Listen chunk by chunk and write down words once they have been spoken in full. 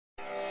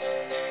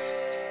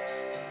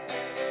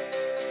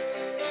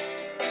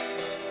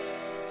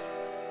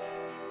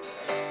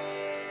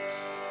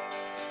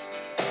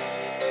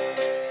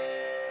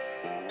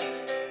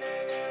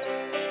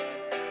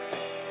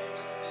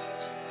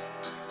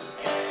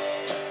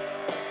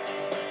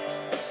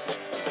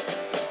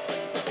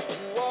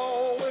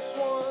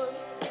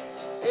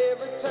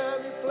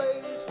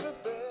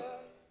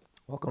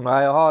Welcome to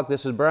Iowa Hawk.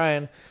 This is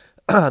Brian.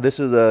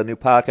 This is a new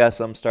podcast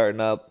I'm starting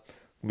up.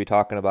 We'll be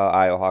talking about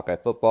Iowa Hawkeye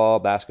football,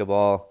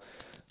 basketball,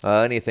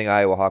 anything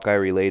Iowa Hawkeye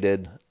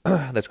related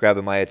that's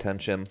grabbing my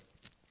attention.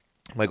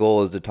 My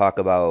goal is to talk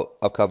about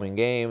upcoming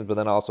games, but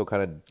then also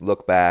kind of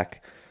look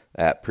back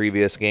at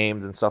previous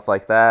games and stuff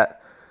like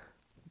that.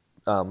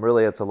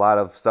 Really, it's a lot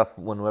of stuff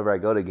whenever I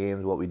go to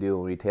games, what we do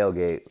when we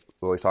tailgate.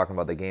 We're always talking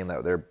about the game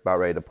that they're about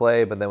ready to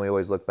play, but then we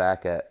always look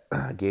back at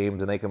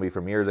games, and they can be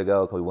from years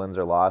ago, it could be wins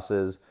or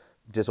losses.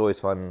 Just always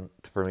fun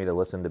for me to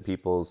listen to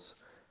people's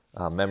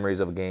memories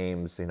of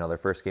games, their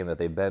first game that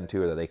they've been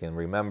to or that they can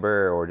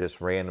remember, or just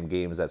random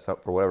games that,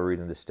 for whatever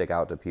reason, just stick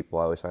out to people.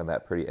 I always find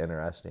that pretty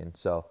interesting.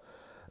 So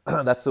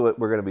that's what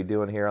we're going to be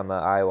doing here on the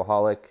Iowa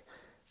Holic.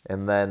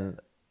 And then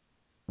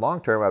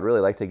long term, I'd really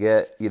like to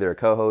get either a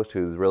co-host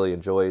who really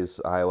enjoys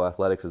Iowa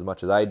athletics as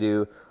much as I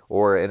do,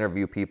 or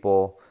interview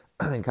people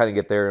and kind of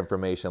get their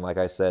information. Like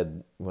I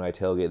said, when I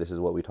tailgate, this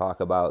is what we talk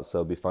about, so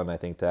it'd be fun, I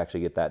think, to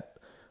actually get that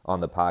on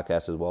the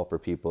podcast as well for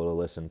people to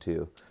listen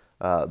to.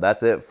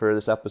 That's it for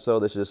this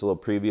episode. This is just a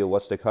little preview of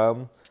what's to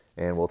come,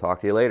 and we'll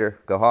talk to you later.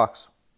 Go Hawks!